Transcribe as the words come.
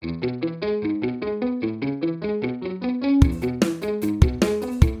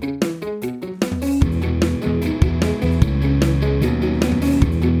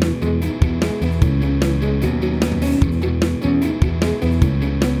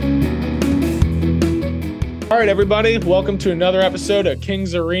All right, everybody, welcome to another episode of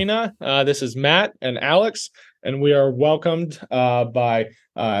King's Arena. This is Matt and Alex, and we are welcomed by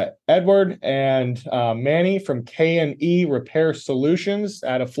Edward and Manny from K&E Repair Solutions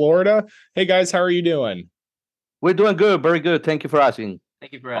out of Florida. Hey, guys, how are you doing? We're doing good, very good. Thank you for asking.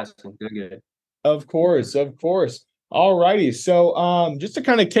 Thank you for asking. Doing good. Of course, of course. All righty. So just to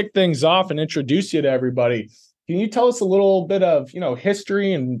kind of kick things off and introduce you to everybody, can you tell us a little bit of,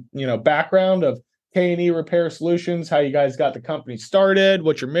 history and, background of K&E Repair Solutions, how you guys got the company started,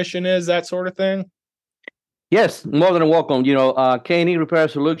 what your mission is, that sort of thing? Yes, more than welcome. K&E Repair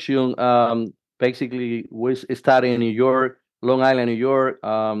Solution, basically we started in New York, Long Island, New York,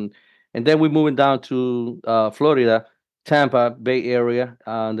 and then we're moving down to Florida, Tampa Bay Area,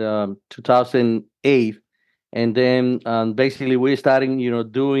 in 2008. And then basically we're starting,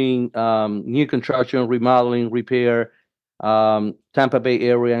 doing new construction, remodeling, repair, Tampa Bay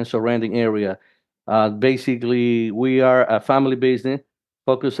area and surrounding area. Basically, we are a family business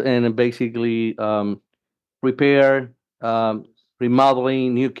focused in basically repair,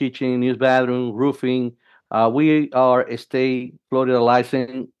 remodeling, new kitchen, new bathroom, roofing. We are a state Florida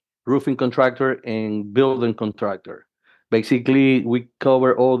licensed roofing contractor and building contractor. Basically, we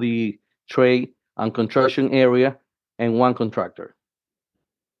cover all the trade and construction area and one contractor.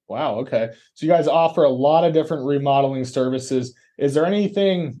 Wow. Okay. So you guys offer a lot of different remodeling services. Is there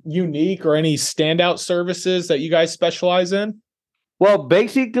anything unique or any standout services that you guys specialize in? Well,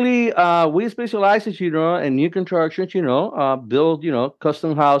 basically, we specialize, in new constructions, build,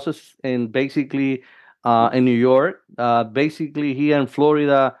 custom houses, and basically, in New York, basically here in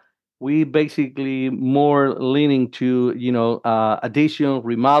Florida, we basically more leaning to, addition,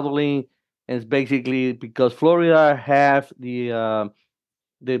 remodeling, and it's basically because Florida have the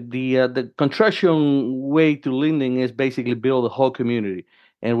construction way to leaning is basically build a whole community,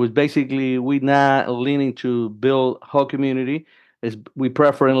 and was basically we not leaning to build whole community. Is we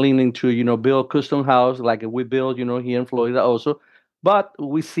prefer leaning to build custom house like we build here in Florida also, but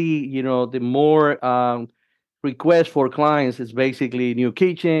we see the more request for clients is basically new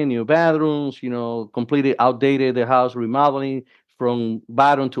kitchen, new bathrooms, completely outdated the house remodeling from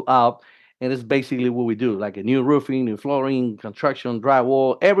bottom to up. And it's basically what we do, like a new roofing, new flooring, construction,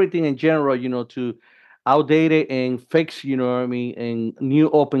 drywall, everything in general, to outdated and fix, what I mean, and new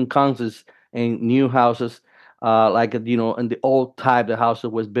open concepts and new houses, like, in the old type the house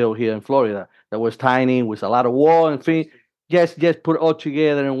that was built here in Florida that was tiny with a lot of wall and things. Just put all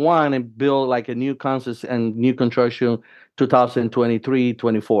together in one and build like a new concept and new construction 2023,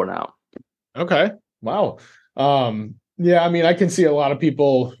 24 now. Okay. Wow. Yeah, I mean, I can see a lot of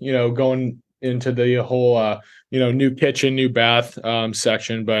people, going into the whole, new kitchen, new bath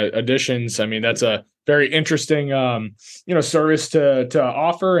section, but additions, I mean, that's a very interesting, service to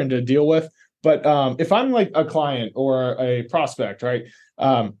offer and to deal with. But if I'm like a client or a prospect, right?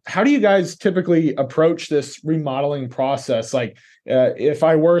 How do you guys typically approach this remodeling process? Like, if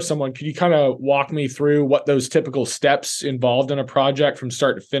I were someone, could you kind of walk me through what those typical steps involved in a project from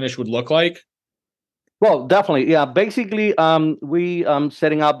start to finish would look like? Well, definitely. Yeah. Basically, we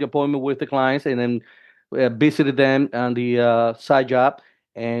setting up the appointment with the clients and then visited them on the side job,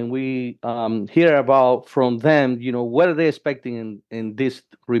 and we hear about from them, what are they expecting in this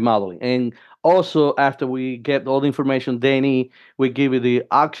remodeling, and also after we get all the information they need, we give you the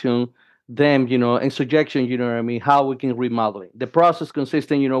option them, and suggestion, what I mean, how we can remodel it. The process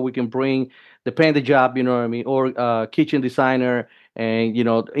consistent, we can bring the painter job, what I mean, or kitchen designer and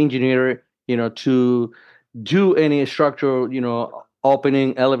engineer to do any structural,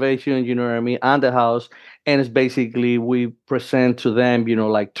 opening, elevation, what I mean, on the house. And it's basically we present to them,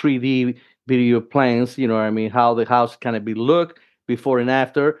 like 3D video plans, what I mean, how the house can be look before and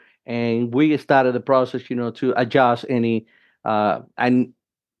after. And we started the process, to adjust any and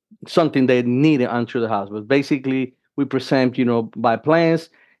something they needed onto the house. But basically we present, by plans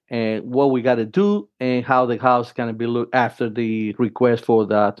and what we got to do and how the house can be looked after the request for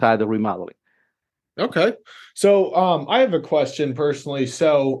the type of remodeling. Okay. So I have a question personally.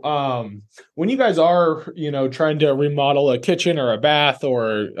 So when you guys are, trying to remodel a kitchen or a bath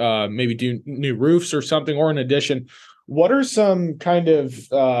or maybe do new roofs or something or an addition, what are some kind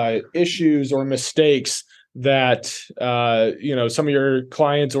of issues or mistakes that some of your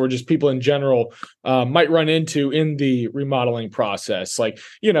clients or just people in general might run into in the remodeling process? Like,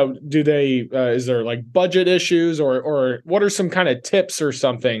 do they is there like budget issues or what are some kind of tips or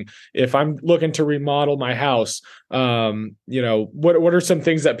something if I'm looking to remodel my house? What are some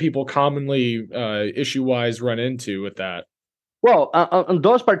things that people commonly issue wise run into with that? Well, on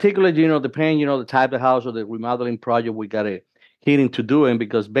those particular, depending, the type of house or the remodeling project we got to heating to do it,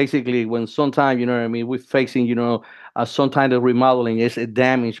 because basically when sometimes, you know what I mean, we're facing, some kind of remodeling is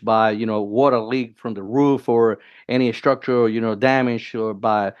damaged by, water leak from the roof, or any structural, damage, or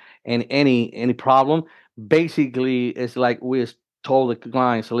by any problem. Basically, it's like we told the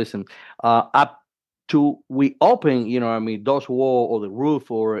clients, listen, up to we open, I mean, those wall or the roof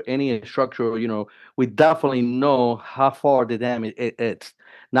or any structure, we definitely know how far the damage it's.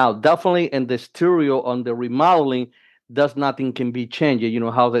 Now, definitely in the stereo on the remodeling, does nothing can be changed. You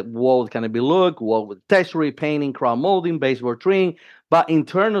know how the wall can be look, wall with texture, painting, crown molding, baseboard trimming. But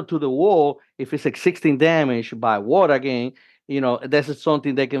internal to the wall, if it's existing damage by water again, this is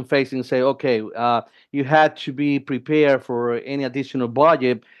something they can face and say, okay, you had to be prepared for any additional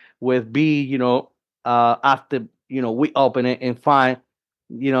budget with after we open it and find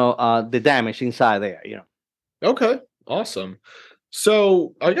the damage inside there. Okay, awesome.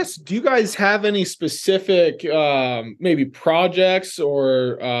 So, I guess, do you guys have any specific, maybe projects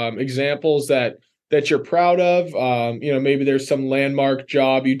or examples that you're proud of? Maybe there's some landmark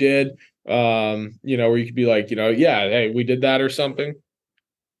job you did, where you could be like, yeah, hey, we did that or something.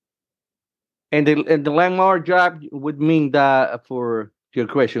 And the landmark job would mean that for your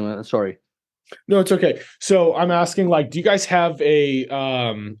question. Sorry. No, it's okay. So I'm asking, like, do you guys have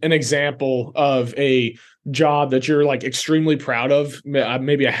an example of a job that you're like extremely proud of?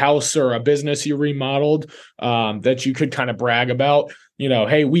 Maybe a house or a business you remodeled, that you could kind of brag about.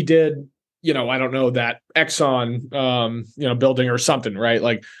 Hey, we did, I don't know, that Exxon building or something, right?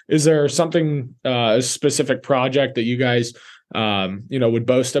 Like, is there something, a specific project that you guys would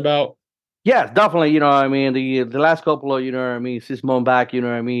boast about? Yes, definitely. I mean, the last couple of, 6 months back,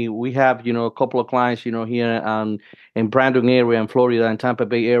 we have, a couple of clients, here in Brandon area, in Florida, and Tampa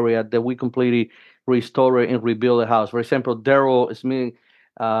Bay area, that we completely restore and rebuild the house. For example, Daryl is mean,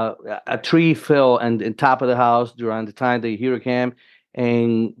 a tree fell and top of the house during the time the hurricane,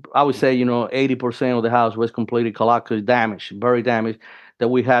 and I would say, 80% of the house was completely collapsed, damaged, very damaged. That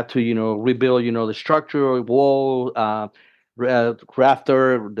we had to, rebuild, the structure, wall,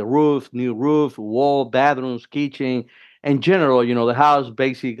 rafter, the roof, new roof, wall, bathrooms, kitchen. In general, the house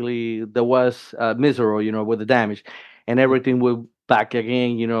basically there was miserable, with the damage, and everything will back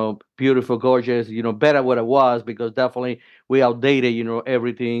again, beautiful, gorgeous, better what it was, because definitely we outdated,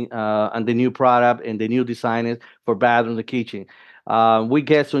 everything, and the new product and the new designers for bathroom, the kitchen. We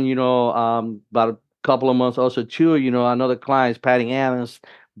get some, about a couple of months also too, another client, Patty Adams.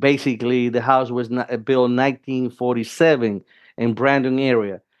 Basically, the house was built 1947 in Brandon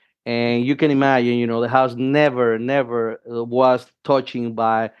area, and you can imagine, the house never was touching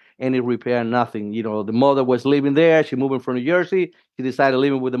by any repair, nothing. The mother was living there. She moving from New Jersey. She decided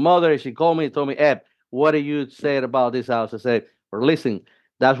living with the mother. And she called me and told me, Ed, what do you said about this house? I said, well, listen,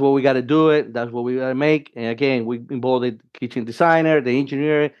 that's what we got to do it. That's what we got to make. And again, we involved the kitchen designer, the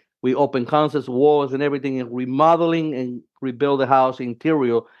engineer. We open concepts, walls, and everything, and remodeling and rebuild the house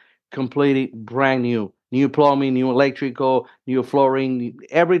interior completely brand new. New plumbing, new electrical, new flooring,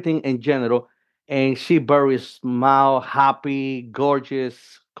 everything in general. And she very smile, happy,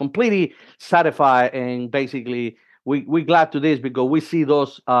 gorgeous, completely satisfied. And basically, we glad to this because we see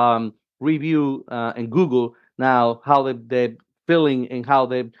those review in Google now, how they feeling and how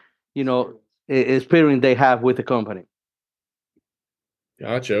they, you know, experience they have with the company.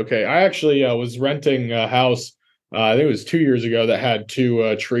 Gotcha. Okay. I actually was renting a house, I think it was 2 years ago, that had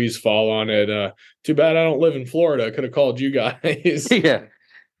two trees fall on it. Too bad I don't live in Florida. I could have called you guys. Yeah.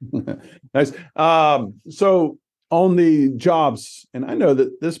 Nice. So on the jobs, and I know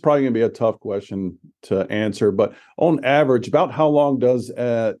that this is probably going to be a tough question to answer, but on average, about how long does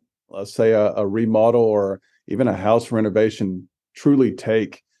let's say a remodel or even a house renovation truly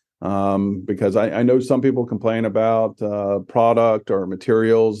take? Because I know some people complain about product or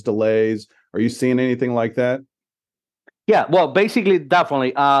materials delays. Are you seeing anything like that? Yeah, well, basically,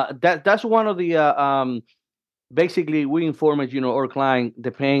 definitely. That's one of the basically we inform it, our client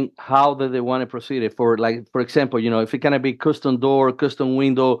depending how they want to proceed it. For example, if it can be custom door, custom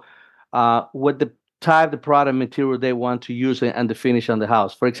window, what the type, the product material they want to use and the finish on the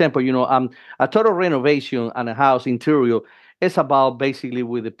house. For example, a total renovation on a house interior is about basically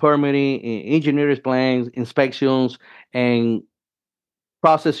with the permitting, engineer's plans, inspections, and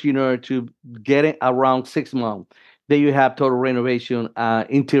process, to get it around 6 months. Then you have total renovation,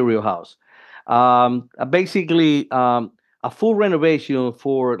 interior house. Basically, a full renovation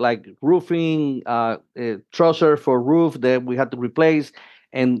for like roofing, trouser for roof that we have to replace,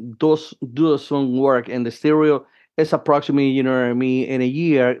 and those do some work in the stereo. It's approximately, what I mean, in a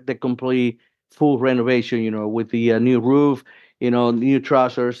year the complete full renovation, with the new roof, new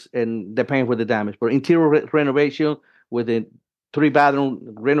trousers, and the paint for the damage. But interior renovation with the 3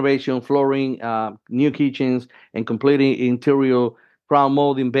 bedroom renovation, flooring, new kitchens, and completing interior crown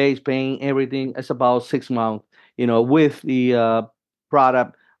molding, base paint, everything. It's about 6 months, with the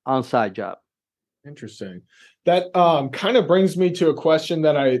product on-site job. Interesting. That kind of brings me to a question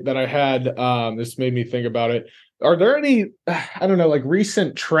that I had. This made me think about it. Are there any, I don't know, like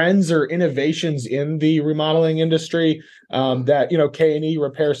recent trends or innovations in the remodeling industry that K&E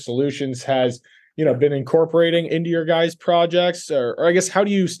Repair Solutions has been incorporating into your guys' projects, or I guess how do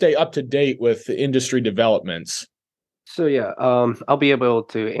you stay up to date with the industry developments? So yeah, I'll be able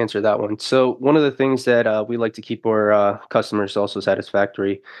to answer that one. So one of the things that we like to keep our customers also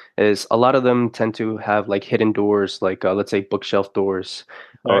satisfactory is a lot of them tend to have like hidden doors, like let's say bookshelf doors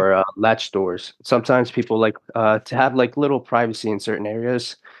Okay. or latch doors. Sometimes people like to have like little privacy in certain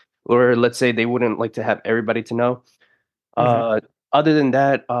areas, or let's say they wouldn't like to have everybody to know. Mhm. Uh, Other than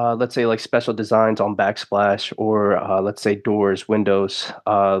that, let's say like special designs on backsplash or let's say doors, windows,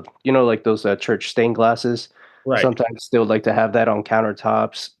 like those church stained glasses. Right. Sometimes still like to have that on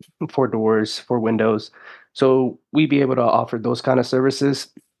countertops for doors, for windows. So we be able to offer those kind of services,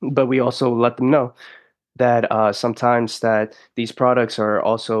 but we also let them know that sometimes that these products are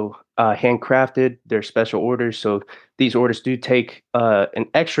also handcrafted. They're special orders, so these orders do take an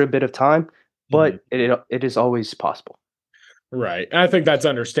extra bit of time, Mhm. but it is always possible. Right. And I think that's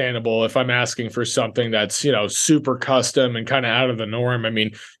understandable if I'm asking for something that's, super custom and kind of out of the norm. I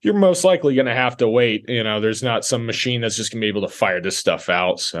mean, you're most likely going to have to wait. There's not some machine that's just going to be able to fire this stuff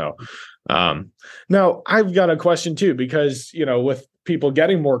out. So, um, now I've got a question too, because, with people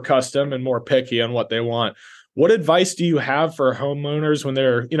getting more custom and more picky on what they want, what advice do you have for homeowners when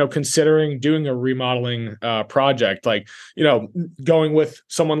they're, considering doing a remodeling project? Like, going with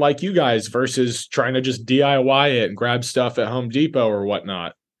someone like you guys versus trying to just DIY it and grab stuff at Home Depot or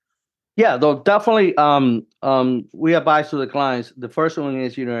whatnot. Yeah, though definitely. We advise to the clients. The first one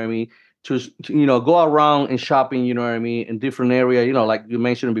is, what I mean, to go around and shopping, what I mean, in different area. Like you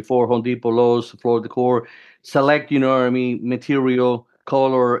mentioned before, Home Depot, Lowe's, floor decor. Select, what I mean, material,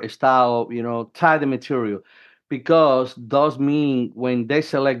 color, style. Try the material, because those mean when they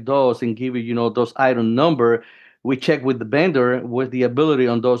select those and give you, those item number, we check with the vendor with the ability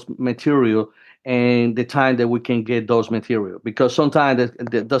on those material and the time that we can get those material, because sometimes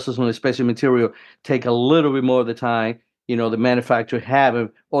those some special material take a little bit more of the time, the manufacturer have it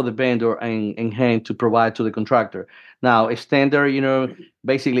or the vendor in hand to provide to the contractor. Now a standard,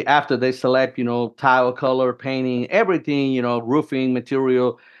 basically after they select, tile color, painting, everything, roofing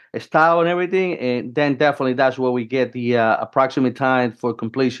material, style and everything, and then definitely that's where we get the approximate time for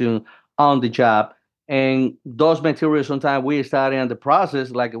completion on the job. And those materials, sometimes we started on the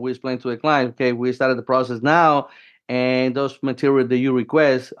process, like we explained to the client, okay, we started the process now, and those materials that you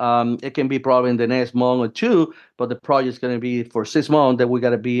request, it can be probably in the next month or two, but the project's going to be for 6 months that we got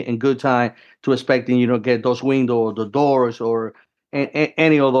to be in good time to expecting, get those windows, the doors, or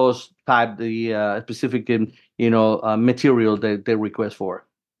any of those type, the specific, material that they request for.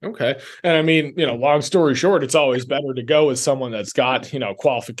 Okay. And I mean, long story short, it's always better to go with someone that's got,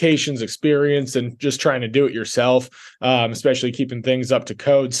 qualifications, experience, and just trying to do it yourself, especially keeping things up to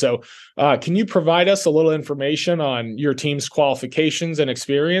code. So, can you provide us a little information on your team's qualifications and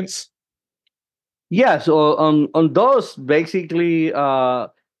experience? Yeah, so on those, basically, the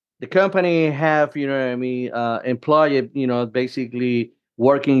company have, what I mean, employee, basically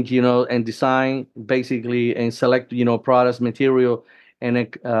working, and design, basically, and select, products, material, and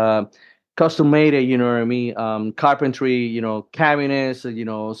custom made, what I mean, carpentry, cabinets,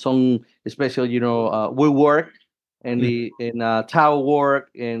 some special, woodwork, and Mm. the in tile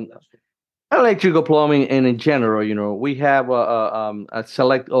work and electrical plumbing, and in general, we have a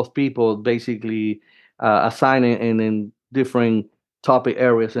select of people basically assigning in different topic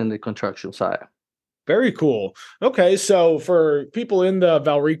areas in the construction side. Very cool. Okay, so for people in the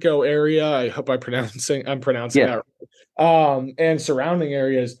Valrico area, I hope I'm pronouncing Yeah. that and surrounding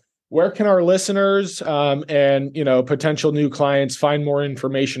areas, where can our listeners and potential new clients find more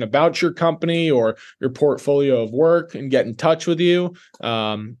information about your company or your portfolio of work and get in touch with you?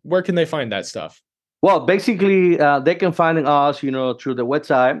 Where can they find that stuff? Well, basically, they can find us, through the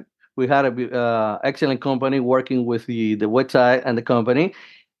website. We had a excellent company working with the website and the company,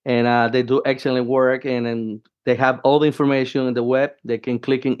 and they do excellent work. And then they have all the information in the web. They can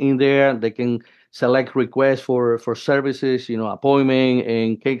click in there. They can select requests for services, appointment,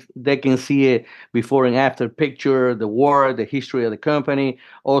 and they can see it before and after picture, the work, the history of the company,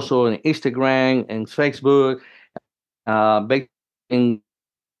 also on Instagram and Facebook. Basically,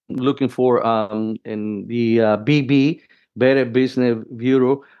 looking for in the BB, Better Business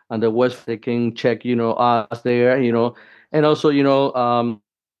Bureau, and the West, they can check, us there, And also,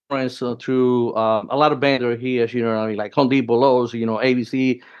 friends through a lot of vendors here, like Home Depot, Lowe's,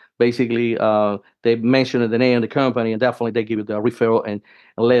 ABC. Basically, they mention the name of the company, and definitely they give you the referral and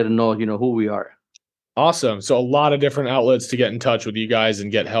let them know, who we are. Awesome. So a lot of different outlets to get in touch with you guys and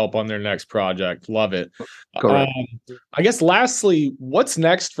get help on their next project. Love it. Correct. I guess lastly, what's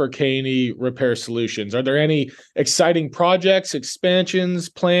next for K&E Repair Solutions? Are there any exciting projects, expansions,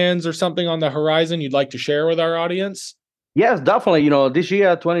 plans, or something on the horizon you'd like to share with our audience? Yes, definitely. This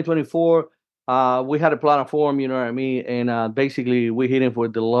year, 2024, we had a platform, and basically we're hitting for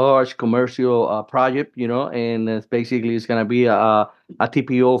the large commercial project, and it's going to be a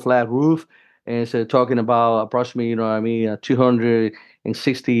TPO flat roof. And so talking about approximately,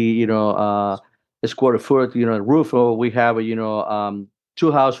 260, square foot, roof. So we have,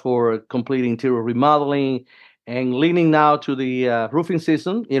 two house for complete interior remodeling and leaning now to the roofing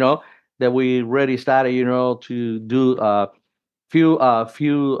season, that we already started, to do few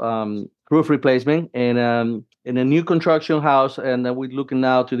roof replacement and in a new construction house, and then we're looking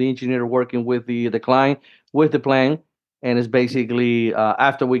now to the engineer working with the client with the plan, and it's basically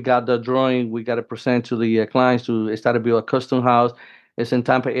after we got the drawing, we got to present to the clients to start to build a custom house. It's in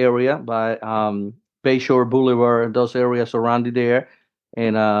Tampa area by Bayshore Boulevard, those areas surrounded there,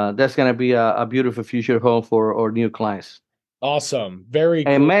 and that's gonna be a beautiful future home for our new clients. Awesome. Very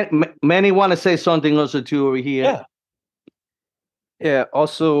And cool. many want to say something also too over here. Yeah. Yeah.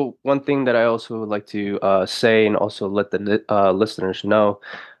 Also, one thing that I also would like to say and also let the listeners know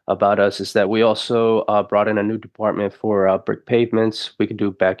about us is that we also brought in a new department for brick pavements. We can do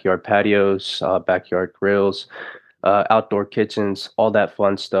backyard patios, backyard grills, outdoor kitchens, all that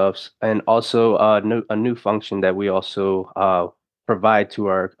fun stuff, and also a new function that we also provide to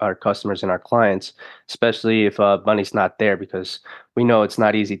our customers and our clients, especially if money's not there, because we know it's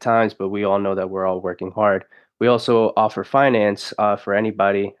not easy times, but we all know that we're all working hard. We also offer finance for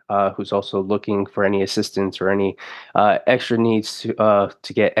anybody who's also looking for any assistance or any extra needs to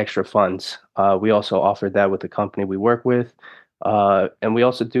get extra funds. We also offer that with the company we work with, and we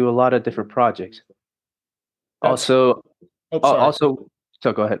also do a lot of different projects. That's Also, sorry. also,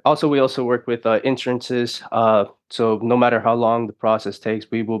 so go ahead. Also, we also work with insurances. So no matter how long the process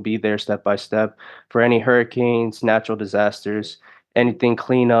takes, we will be there step by step for any hurricanes, natural disasters, anything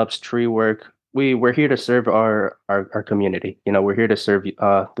cleanups, tree work. We're here to serve our community. We're here to serve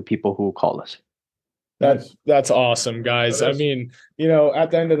the people who call us. That's awesome, guys. I mean,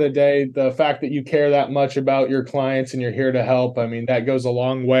 at the end of the day, the fact that you care that much about your clients and you're here to help, I mean, that goes a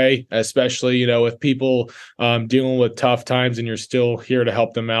long way, especially, with people dealing with tough times and you're still here to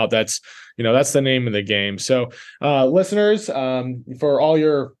help them out. That's the name of the game. So, listeners, for all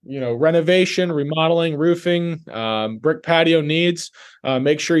your, renovation, remodeling, roofing, brick patio needs,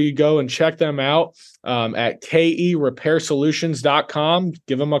 make sure you go and check them out at KERepairSolutions.com.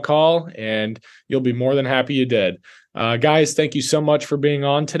 Give them a call and you'll be more than happy you did. Guys, thank you so much for being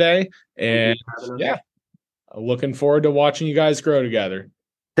on today. And yeah, looking forward to watching you guys grow together.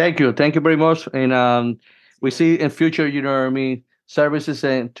 Thank you. Thank you very much. And we see in future, services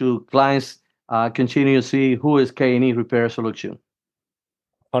and to clients continue to see who is K&E Repair Solution.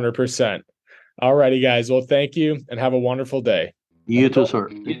 100%. All righty, guys. Well, thank you and have a wonderful day. You too, sir.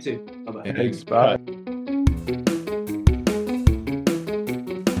 You too. Bye-bye. Thanks. Bye.